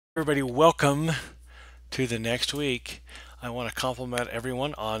Everybody, welcome to the next week. I want to compliment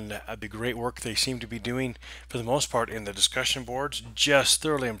everyone on the great work they seem to be doing for the most part in the discussion boards. Just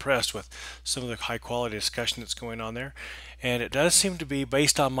thoroughly impressed with some of the high quality discussion that's going on there. And it does seem to be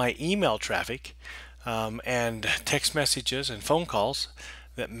based on my email traffic and text messages and phone calls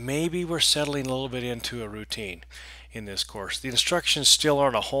that maybe we're settling a little bit into a routine in this course. The instructions still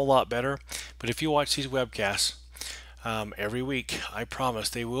aren't a whole lot better, but if you watch these webcasts, every week, I promise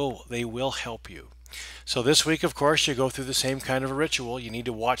they will help you. So this week, of course, you go through the same kind of a ritual. You need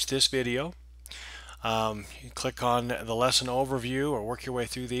to watch this video. You click on the lesson overview or work your way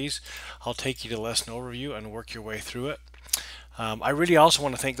through these. I'll take you to lesson overview and work your way through it. I really also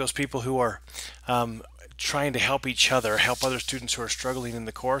want to thank those people who are trying to help each other, help other students who are struggling in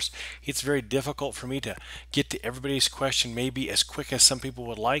the course. It's very difficult for me to get to everybody's question maybe as quick as some people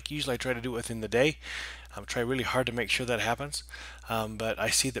would like. Usually I try to do it within the day. Try really hard to make sure that happens. But I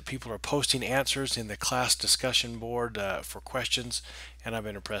see that people are posting answers in the class discussion board for questions, and I've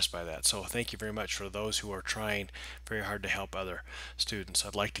been impressed by that. So thank you very much for those who are trying very hard to help other students.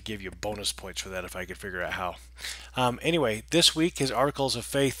 I'd like to give you bonus points for that if I could figure out how. Anyway, this week is Articles of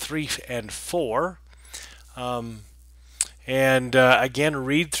Faith 3 and 4. Again,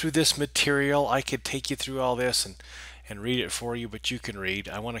 read through this material. I could take you through all this and read it for you, but you can read.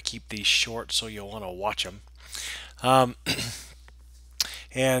 I want to keep these short, so you'll want to watch them.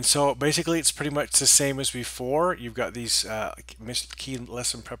 And so basically it's pretty much the same as before. You've got these key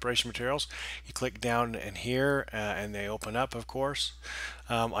lesson preparation materials. You click down in here and they open up, of course.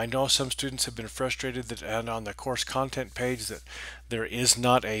 I know some students have been frustrated that and on the course content page that there is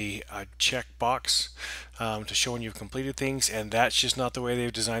not a check box to show when you've completed things, and that's just not the way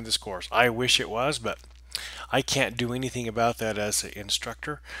they've designed this course. I wish it was, but I can't do anything about that as an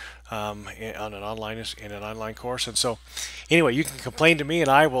instructor in an online course. And so, anyway, you can complain to me, and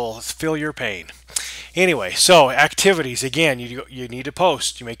I will feel your pain. Anyway, so activities again. You need to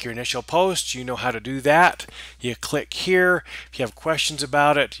post. You make your initial post. You know how to do that. You click here. If you have questions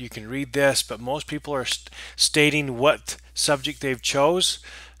about it, you can read this. But most people are stating what subject they've chose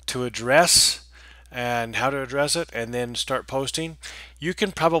to address and how to address it, and then start posting. You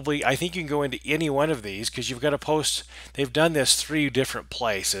can probably, I think you can go into any one of these because you've got to post. They've done this 3 different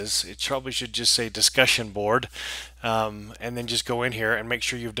places. It probably should just say discussion board, and then just go in here and make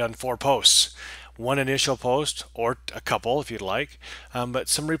sure you've done 4 posts. One initial post or a couple if you'd like, but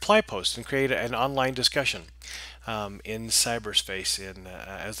some reply posts and create an online discussion in cyberspace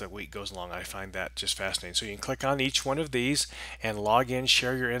as the week goes along. I find that just fascinating. So you can click on each one of these and log in,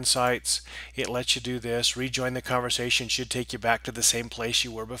 share your insights. It lets you do this. Rejoin the conversation should take you back to the same place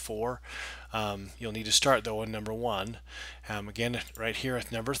you were before. You'll need to start though on number 1. Again, right here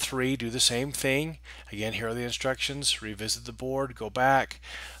at number 3, do the same thing. Again, here are the instructions. Revisit the board, go back.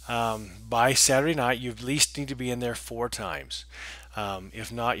 By Saturday night, you at least need to be in there 4 times.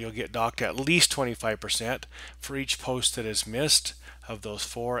 If not, you'll get docked at least 25% for each post that is missed of those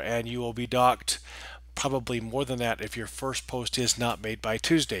 4, and you will be docked probably more than that if your first post is not made by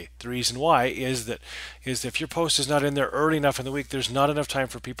Tuesday. The reason why is if your post is not in there early enough in the week, there's not enough time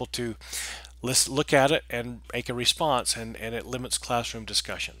for people to look at it and make a response, and it limits classroom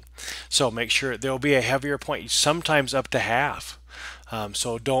discussion. So make sure there will be a heavier point, sometimes up to half.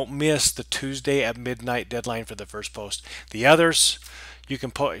 So don't miss the Tuesday at midnight deadline for the first post. The others, you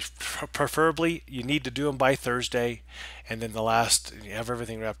can preferably you need to do them by Thursday, and then the last you have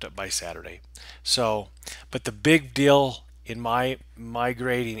everything wrapped up by Saturday. So, but the big deal in my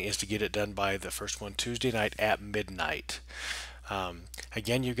grading is to get it done by the first one Tuesday night at midnight.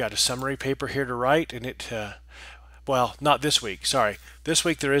 Again, you've got a summary paper here to write, and well, not this week. Sorry, this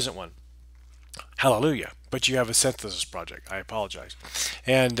week there isn't one. Hallelujah. But you have a synthesis project. I apologize.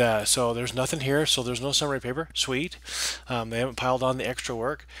 And so there's nothing here, so there's no summary paper. Sweet. They haven't piled on the extra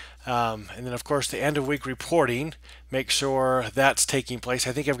work. And then, of course, the end of week reporting. Make sure that's taking place.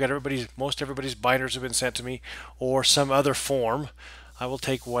 I think I've got most everybody's binders have been sent to me, or some other form. I will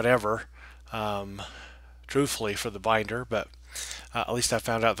take whatever, truthfully, for the binder, but at least I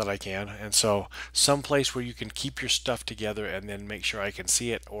found out that I can. And so some place where you can keep your stuff together and then make sure I can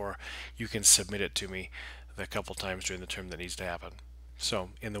see it, or you can submit it to me a couple times during the term that needs to happen.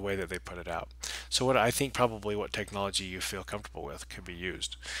 So in the way that they put it out. So what I think probably what technology you feel comfortable with could be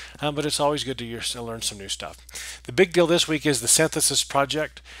used. But it's always good to learn some new stuff. The big deal this week is the synthesis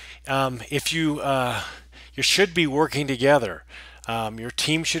project. If you should be working together. Your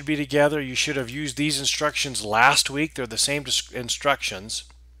team should be together. You should have used these instructions last week. They're the same instructions.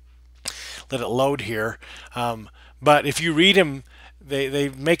 Let it load here. But if you read them, they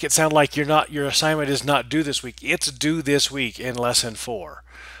make it sound like your assignment is not due this week. It's due this week in lesson 4.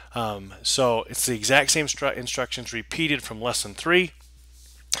 So it's the exact same instructions repeated from lesson 3,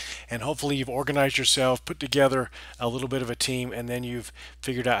 and hopefully you've organized yourself, put together a little bit of a team, and then you've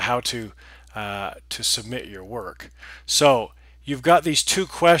figured out how to submit your work. So you've got these 2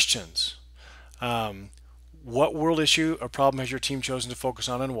 questions. What world issue or problem has your team chosen to focus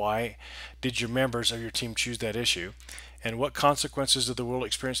on, and why did your members of your team choose that issue? And what consequences did the world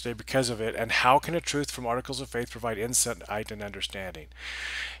experience today because of it? And how can a truth from articles of faith provide insight and understanding?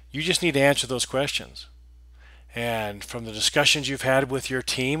 You just need to answer those questions. And from the discussions you've had with your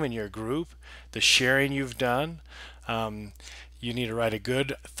team and your group, the sharing you've done, um, you need to write a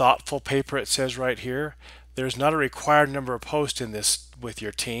good, thoughtful paper, it says right here. There's not a required number of posts in this with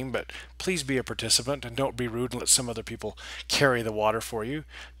your team, but please be a participant and don't be rude and let some other people carry the water for you.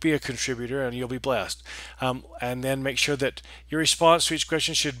 Be a contributor and you'll be blessed. And then make sure that your response to each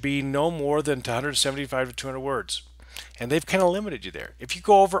question should be no more than 175 to 200 words. And they've kind of limited you there. If you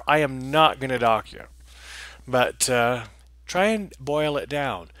go over, I am not going to dock you. But try and boil it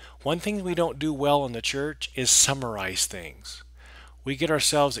down. One thing we don't do well in the church is summarize things. We get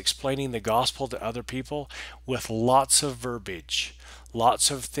ourselves explaining the gospel to other people with lots of verbiage,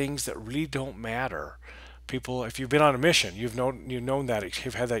 lots of things that really don't matter. People, if you've been on a mission, you've known that,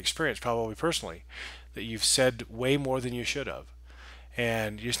 you've had that experience probably personally, that you've said way more than you should have.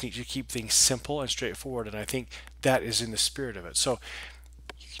 And you just need to keep things simple and straightforward. And I think that is in the spirit of it. So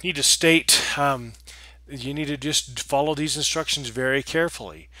you need to state, you need to just follow these instructions very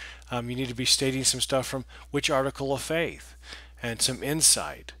carefully. You need to be stating some stuff from which article of faith and some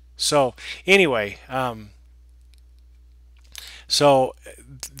insight. So anyway, so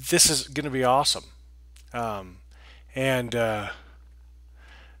this is going to be awesome. And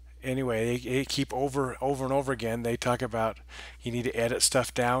anyway, they keep over and over again. They talk about you need to edit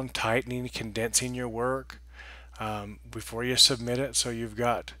stuff down, tightening, condensing your work before you submit it. So you've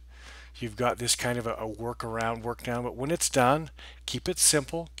got this kind of a work down. But when it's done, keep it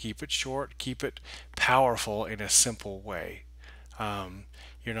simple, keep it short, keep it powerful in a simple way.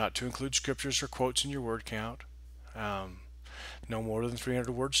 You're not to include scriptures or quotes in your word count. No more than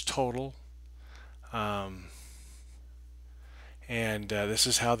 300 words total. And this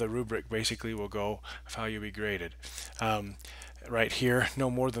is how the rubric basically will go of how you'll be graded. Right here, no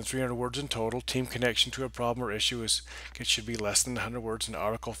more than 300 words in total. Team connection to a problem or issue it should be less than 100 words in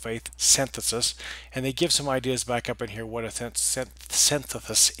article faith synthesis. And they give some ideas back up in here what a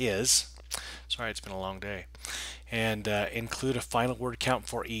synthesis is. Sorry, it's been a long day. And include a final word count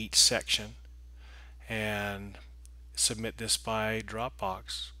for each section. And submit this by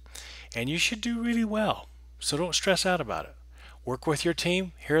Dropbox. And you should do really well. So don't stress out about it. Work with your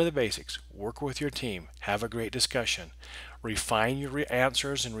team. Here are the basics. Work with your team. Have a great discussion. Refine your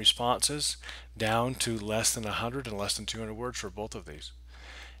answers and responses down to less than 100 and less than 200 words for both of these.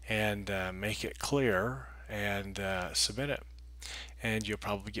 And make it clear and submit it. And you'll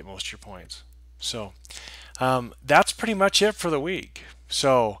probably get most of your points. So that's pretty much it for the week.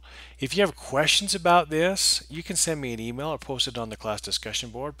 So if you have questions about this, you can send me an email or post it on the class discussion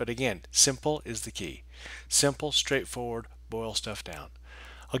board. But again, simple is the key. Simple, straightforward, boil stuff down.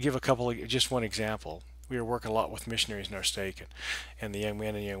 I'll give just one example. We were working a lot with missionaries in our stake and the young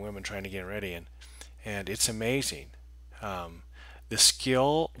men and young women trying to get ready. And it's amazing. One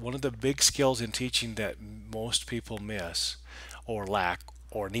of the big skills in teaching that most people miss or lack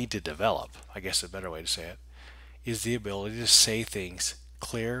or need to develop, I guess is a better way to say it, is the ability to say things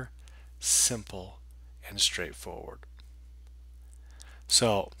clear, simple, and straightforward.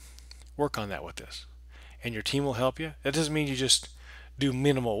 So work on that with this. And your team will help you. That doesn't mean you just do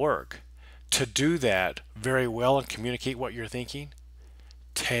minimal work. To do that very well and communicate what you're thinking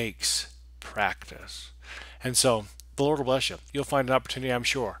takes practice. And so the Lord will bless you. You'll find an opportunity, I'm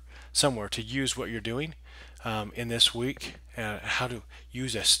sure, somewhere to use what you're doing in this week, how to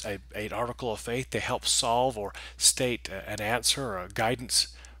use an article of faith to help solve or state an answer or a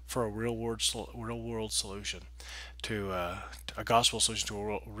guidance for a real world solution to a gospel solution to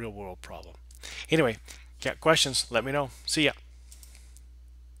a real world problem. Anyway, got questions? Let me know. See ya.